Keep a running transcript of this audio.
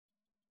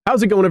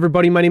How's it going,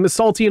 everybody? My name is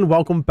Salty and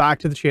welcome back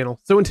to the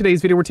channel. So in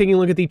today's video, we're taking a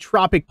look at the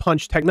Tropic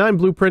Punch TEC-9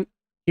 blueprint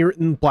here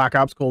in Black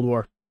Ops Cold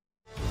War.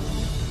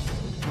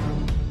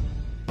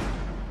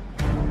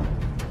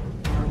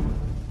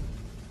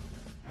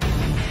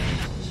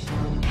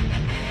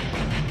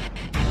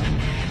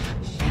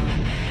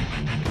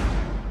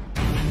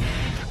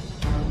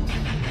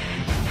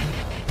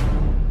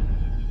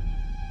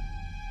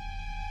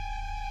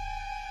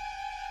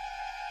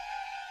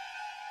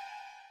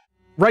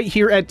 Right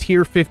here at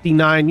tier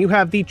 59, you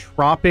have the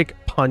Tropic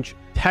Punch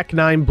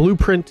TEC-9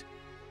 blueprint.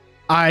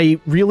 I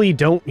really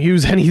don't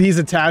use any of these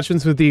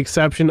attachments with the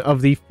exception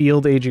of the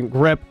field agent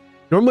grip.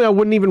 Normally, I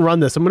wouldn't even run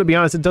this. I'm going to be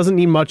honest, it doesn't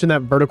need much in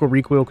that vertical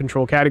recoil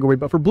control category,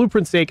 but for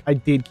blueprint's sake, I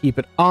did keep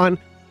it on.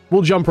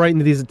 We'll jump right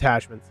into these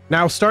attachments.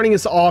 Now, starting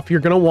us off, you're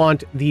going to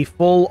want the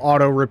full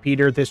auto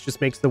repeater. This just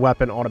makes the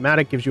weapon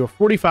automatic, gives you a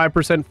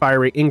 45%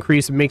 fire rate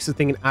increase, and makes the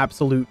thing an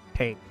absolute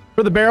pain.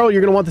 For the barrel,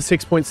 you're going to want the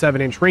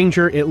 6.7-inch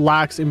Ranger. It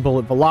lacks in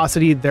bullet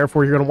velocity,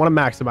 therefore you're going to want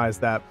to maximize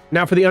that.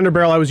 Now for the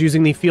underbarrel, I was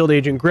using the field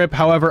agent grip.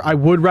 However, I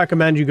would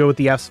recommend you go with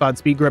the ffar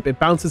speed grip. It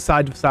bounces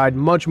side to side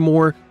much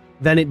more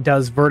than it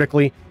does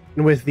vertically.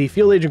 And with the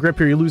field agent grip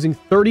here, you're losing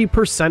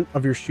 30%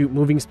 of your shoot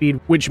moving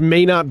speed, which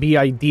may not be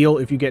ideal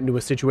if you get into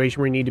a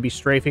situation where you need to be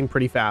strafing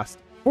pretty fast.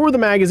 For the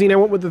magazine, I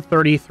went with the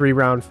 33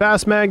 round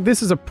fast mag.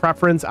 This is a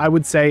preference. I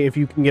would say if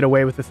you can get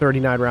away with the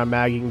 39 round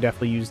mag, you can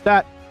definitely use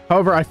that.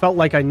 However, I felt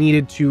like I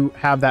needed to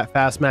have that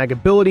fast mag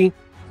ability.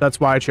 That's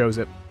why I chose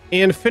it.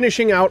 And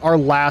finishing out our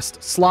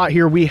last slot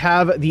here, we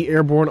have the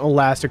airborne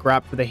elastic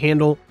wrap for the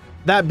handle.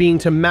 That being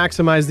to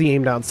maximize the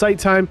aim down sight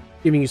time,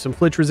 giving you some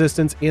flinch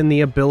resistance and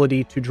the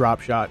ability to drop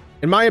shot.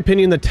 In my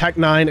opinion, the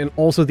TEC-9 and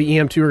also the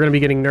EM2 are going to be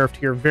getting nerfed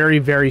here very,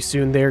 very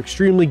soon. They're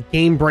extremely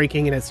game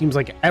breaking and it seems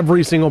like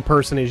every single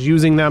person is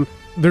using them.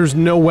 There's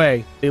no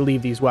way they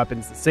leave these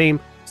weapons the same.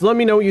 So let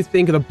me know what you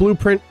think of the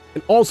blueprint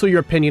and also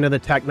your opinion of the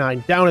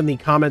TEC-9 down in the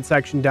comment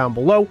section down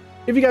below.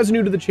 If you guys are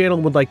new to the channel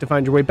and would like to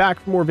find your way back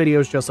for more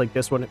videos just like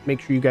this one,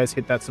 make sure you guys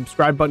hit that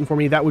subscribe button for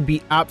me. That would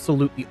be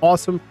absolutely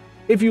awesome.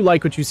 If you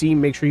like what you see,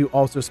 make sure you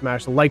also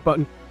smash the like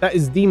button. That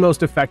is the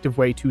most effective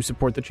way to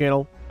support the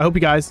channel. I hope you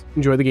guys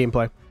enjoy the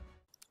gameplay.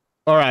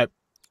 All right,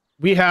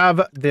 we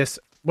have this,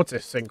 what's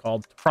this thing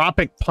called?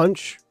 Tropic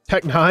Punch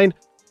TEC-9.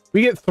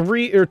 We get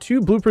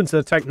two blueprints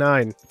of the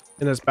TEC-9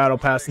 in this battle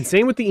pass, and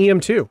same with the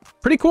EM2.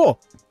 Pretty cool.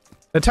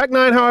 The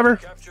TEC-9, however,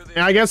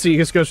 and I guess it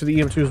just goes for the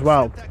EM2 as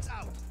well.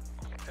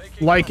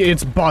 Like,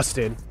 it's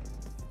busted.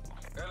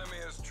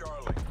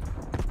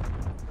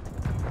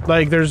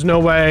 Like, there's no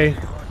way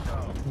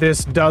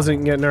this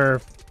doesn't get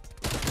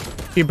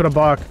nerfed. Keep it a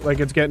buck, like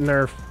it's getting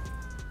nerfed.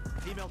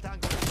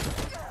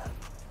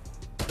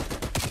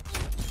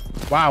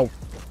 Wow.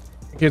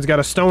 The kid's got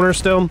a stoner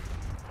still.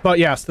 But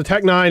yes, the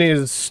TEC-9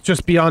 is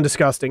just beyond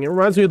disgusting. It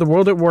reminds me of the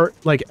World at War,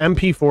 like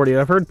MP40.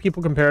 I've heard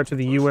people compare it to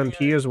the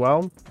UMP as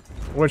well,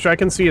 which I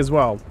can see as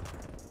well.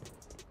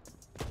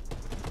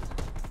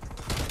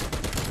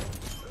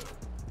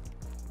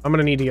 I'm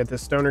gonna need to get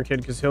this stoner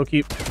kid because he'll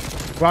keep...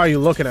 Why are you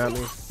looking at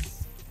me?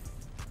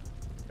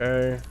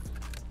 Okay.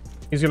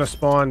 He's gonna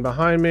spawn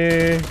behind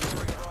me.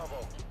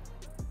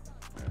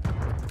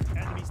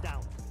 Enemies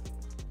down.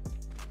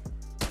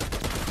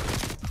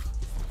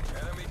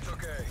 Enemy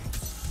took A.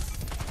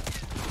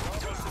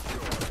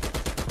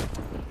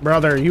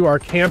 Brother, you are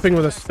camping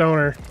with a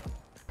stoner.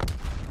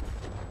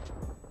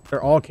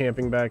 They're all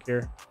camping back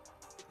here.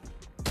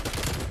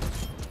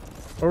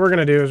 What we're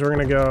gonna do is we're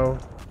gonna go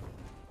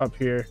up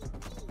here.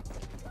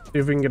 See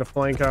if we can get a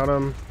flank on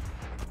them.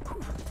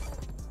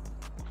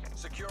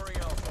 Securing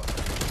Alpha.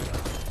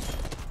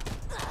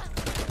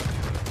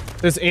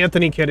 This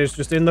Anthony kid is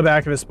just in the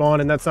back of his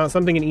spawn, and that's not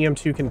something an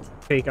EM2 can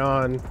take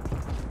on.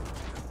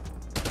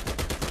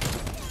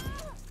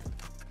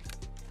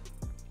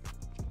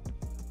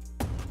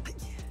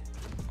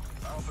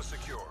 Alpha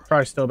secure.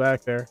 Probably still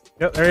back there.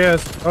 Yep, there he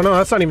is. Oh no,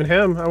 that's not even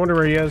him. I wonder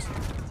where he is.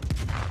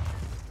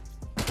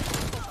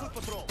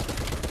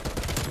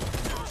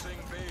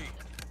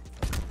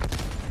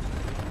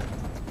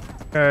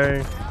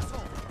 Okay.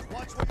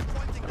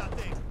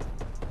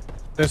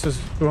 This is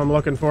who I'm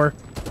looking for.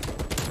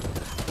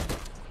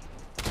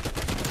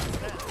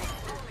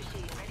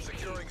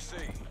 Securing C.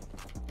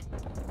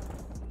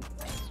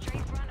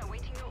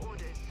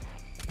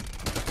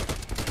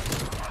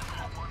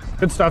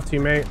 Good stuff,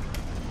 teammate.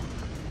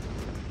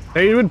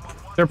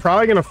 They're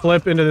probably gonna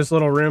flip into this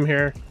little room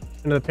here,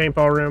 into the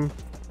paintball room.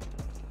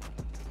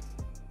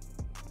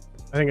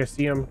 I think I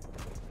see him.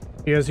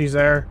 He's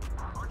there.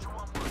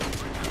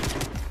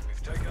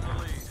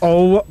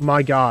 Oh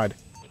my god.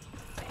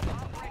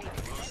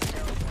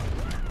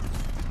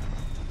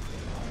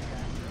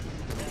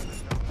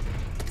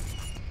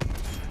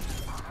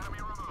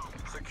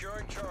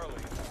 Securing Charlie.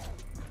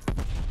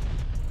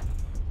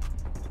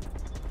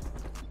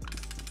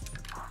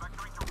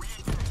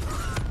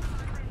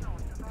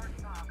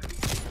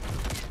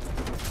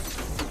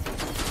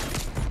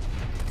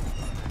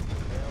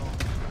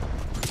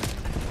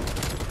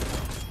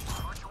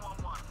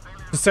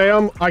 To say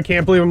I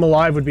can't believe I'm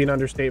alive would be an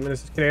understatement.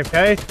 Is this kid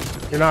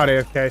AFK? You're not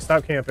AFK.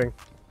 Stop camping.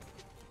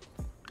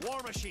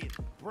 War machine,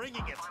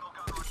 bringing it.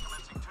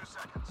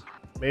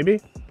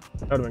 Maybe?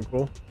 That would have been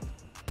cool.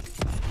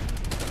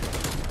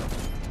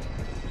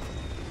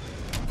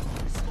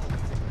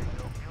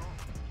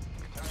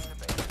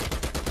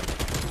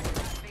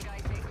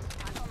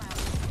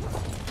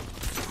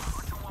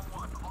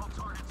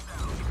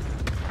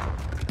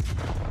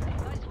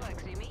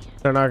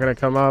 They're not gonna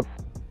come up.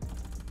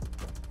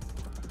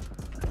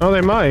 Oh,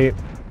 they might.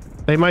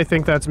 They might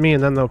think that's me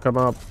and then they'll come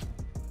up.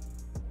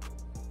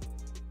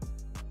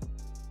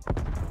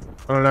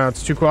 I don't know,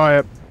 it's too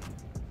quiet.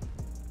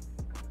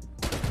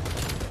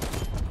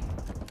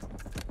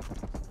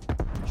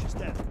 She's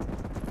dead.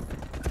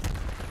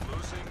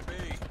 Losing B.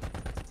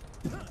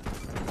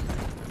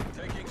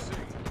 Taking C.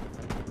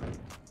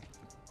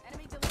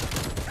 Enemy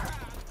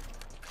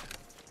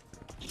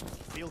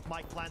field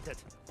mic planted.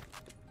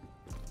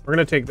 We're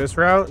gonna take this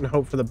route and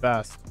hope for the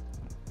best.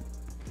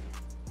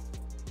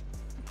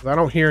 'Cause I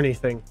don't hear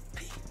anything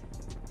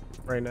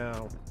right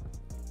now.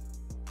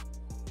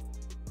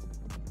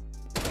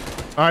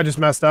 Oh, I just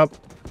messed up.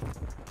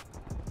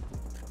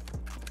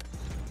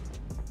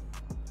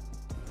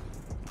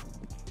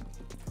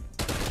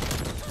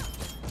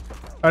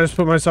 I just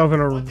put myself in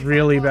a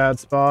really bad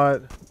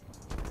spot.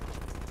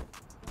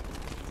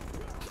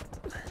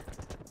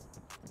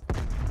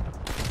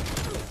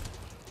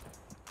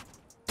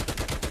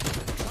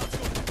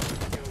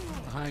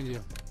 Behind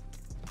you.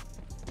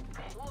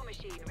 War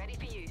machine ready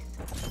for use.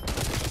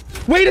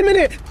 Wait a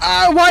minute!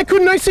 Why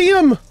couldn't I see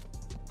him?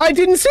 I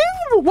didn't see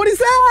him! What is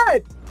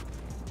that?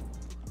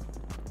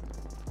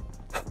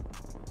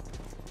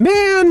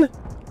 Man!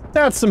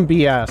 That's some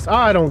BS.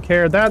 I don't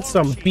care. That's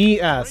some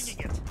BS.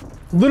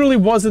 Literally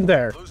wasn't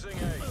there. Losing A.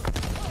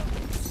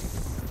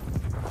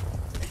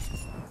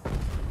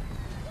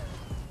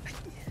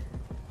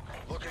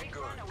 Looking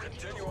good.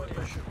 Continue on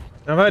mission.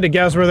 If I had to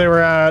guess where they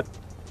were at,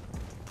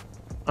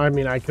 I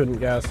mean, I couldn't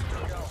guess.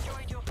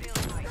 Destroyed your field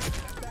mic.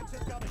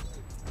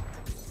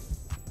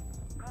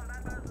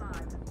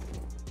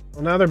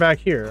 Well, now they're back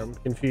here. I'm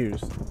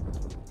confused.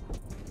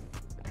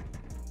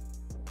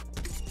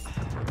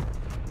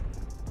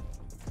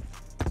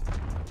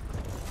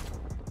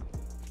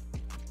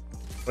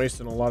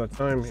 Wasting a lot of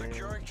time here.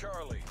 Securing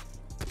Charlie.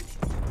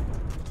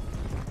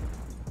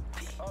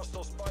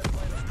 Hostile spy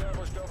plane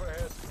established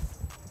overhead.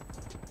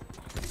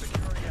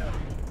 Securing A.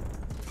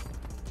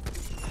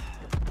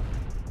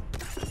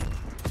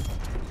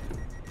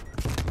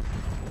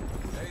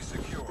 A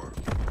secure.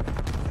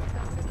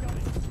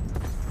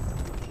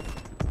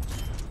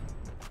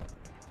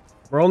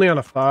 We're only on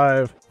a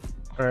 5.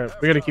 All right,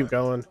 we gotta keep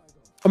going.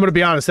 I'm gonna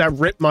be honest, that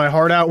ripped my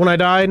heart out when I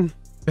died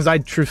because I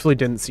truthfully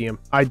didn't see him.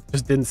 I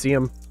just didn't see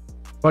him.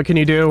 What can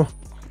you do?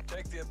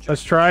 Take the objective.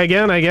 Let's try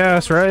again, I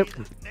guess, right?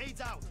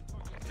 Nades out.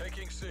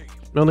 Taking C.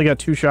 We only got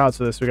 2 shots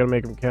of this. We gotta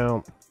make them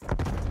count.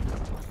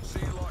 C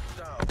locked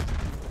down.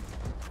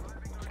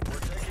 We're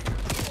taking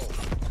control.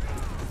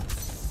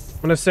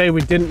 I'm gonna say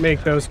we didn't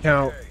make those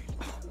count.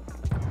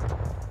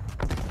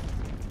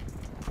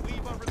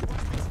 Weaver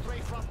requesting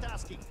stray front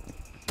tasking.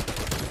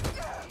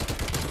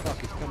 Fuck,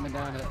 he's coming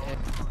down to the edge.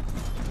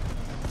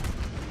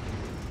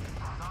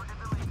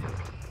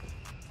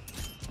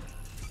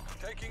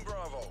 Taking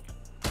Bravo.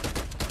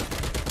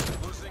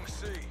 Losing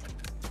C.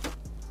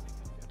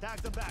 Tag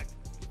them back.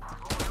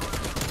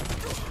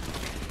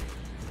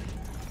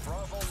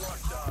 Bravo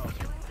locked down.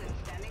 Pelington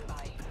standing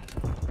by.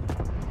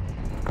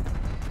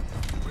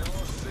 We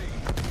lost C.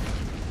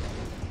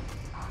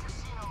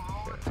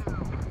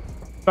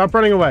 Stop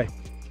running away.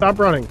 Stop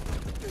running.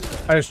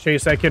 I just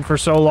chased that kid for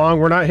so long.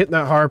 We're not hitting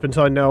that harp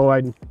until I know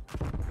I'm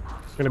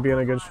gonna be on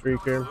a good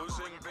streak here.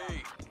 Losing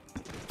B.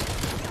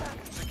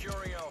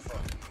 Securing Alpha.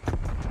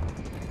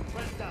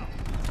 Press down.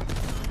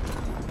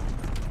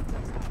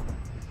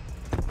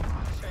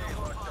 A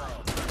locked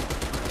down.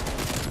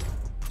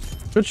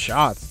 Good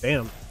shots,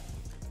 damn.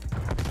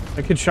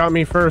 That kid shot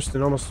me first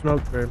and almost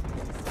smoked me.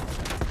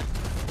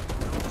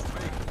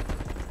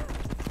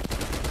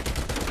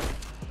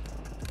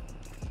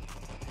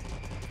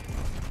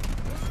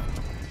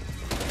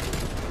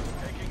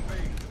 Taking B.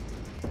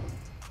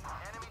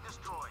 Enemy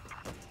destroyed.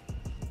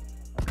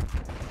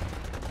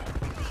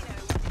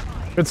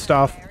 Good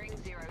stuff. Bearing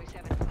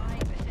 075,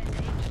 ascending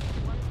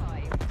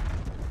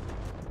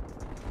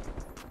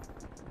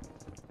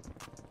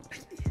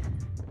 15.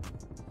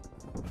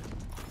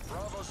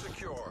 Bravo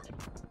secure.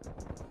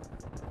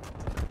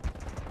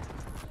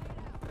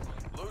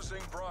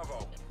 Losing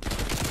Bravo.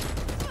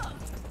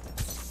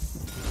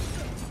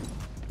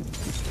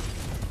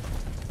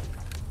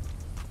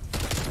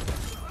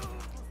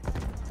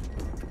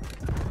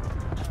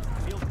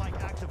 Field mic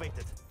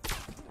activated.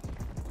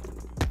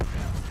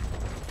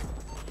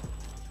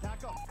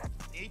 Back up.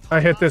 I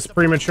hit this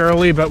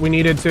prematurely, but we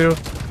needed to.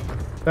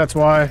 That's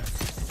why.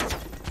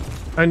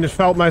 I just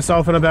felt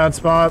myself in a bad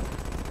spot. Your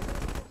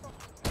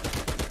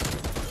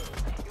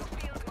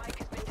field mic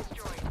has been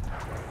destroyed.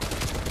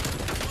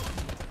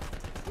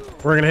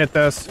 We're gonna hit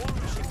this.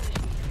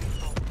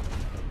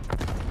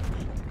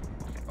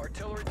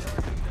 Artillery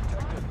target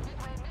detected.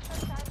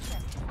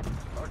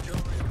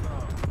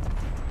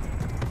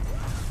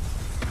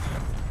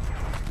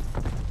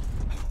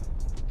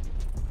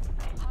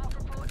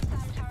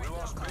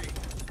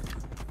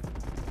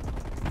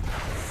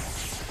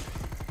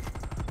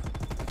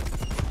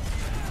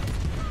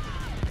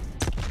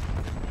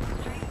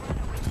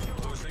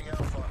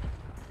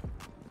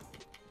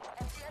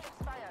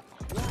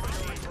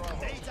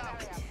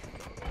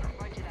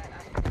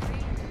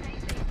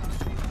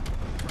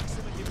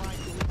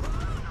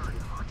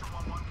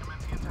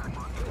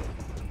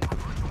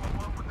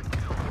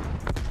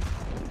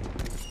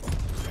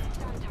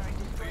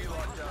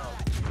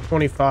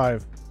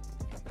 25.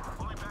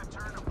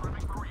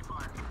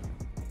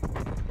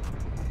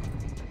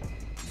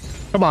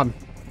 Come on.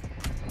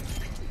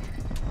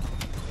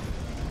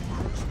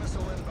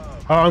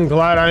 Oh, I'm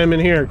glad I am in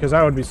here because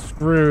I would be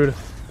screwed.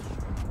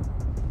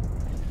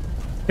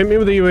 Hit me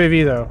with the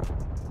UAV though.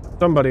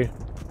 Somebody.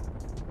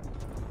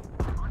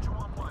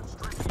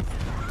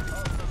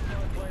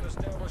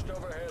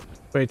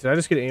 Wait, did I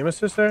just get aim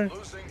assist there?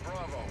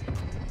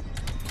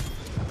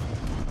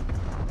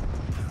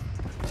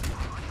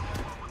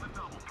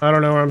 I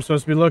don't know where I'm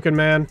supposed to be looking,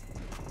 man.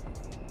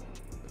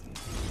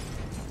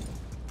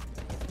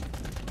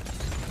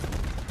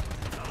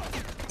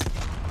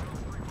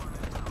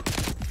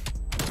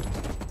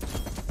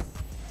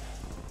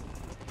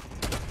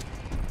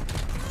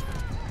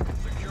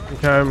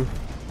 Okay,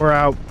 we're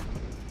out.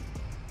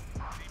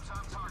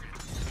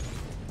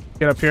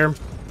 Get up here.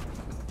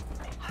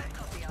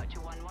 Copy Archer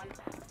 1-1.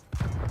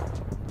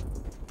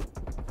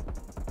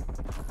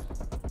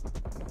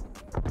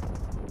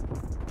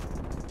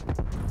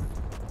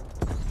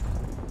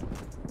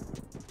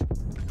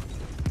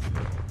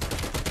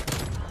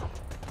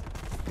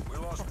 We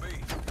lost B.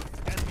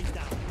 Enemies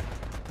down.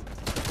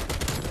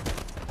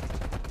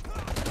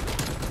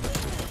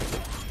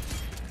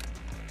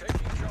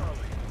 Taking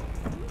Charlie.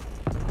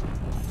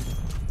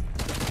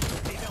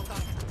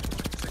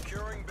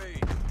 Securing B.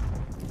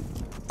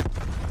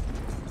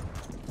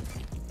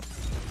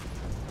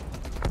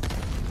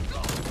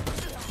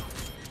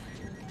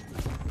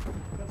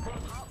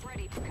 Hop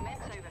ready to commence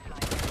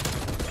overflight.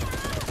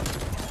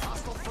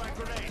 Hostile frag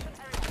grenade.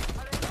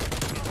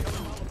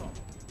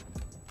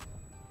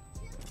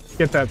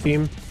 Get that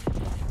team.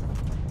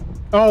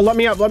 Oh, let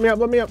me up, let me up,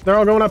 let me up. They're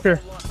all going up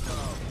here.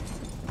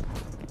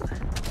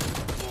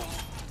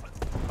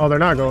 Oh, they're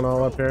not going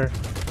all up here.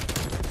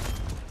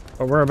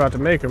 But we're about to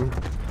make them.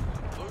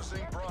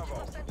 Losing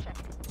Bravo.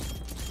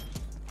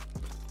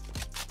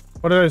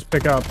 What did I just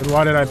pick up? And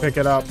why did I pick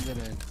it up? Send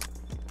it in.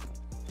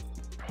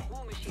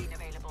 War machine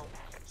available.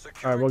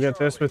 Alright, we'll get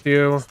this with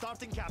you.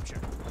 Starting capture.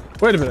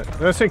 Wait a minute.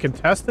 Did I say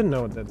contested?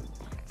 No, it didn't.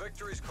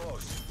 Victory's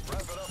close.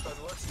 Wrap it up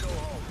and let's go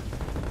home.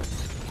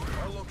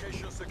 Our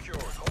location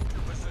secured. Hold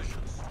your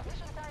positions.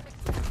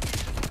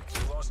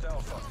 We lost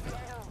Alpha.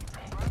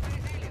 Bravo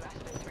Zulu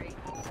Aspen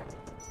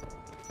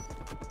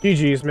 3.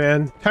 GG's,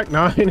 man.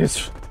 TEC-9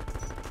 is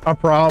a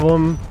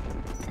problem.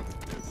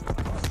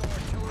 Hostile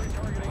artillery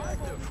targeting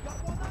active.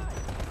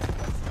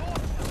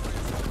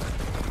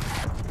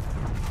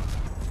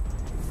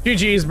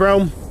 GG's,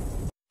 bro.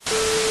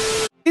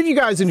 If you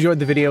guys enjoyed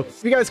the video,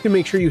 if you guys can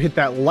make sure you hit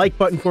that like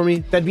button for me,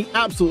 that'd be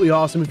absolutely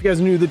awesome. If you guys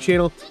are new to the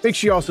channel, make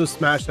sure you also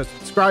smash that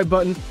subscribe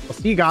button. I'll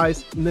see you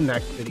guys in the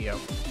next video.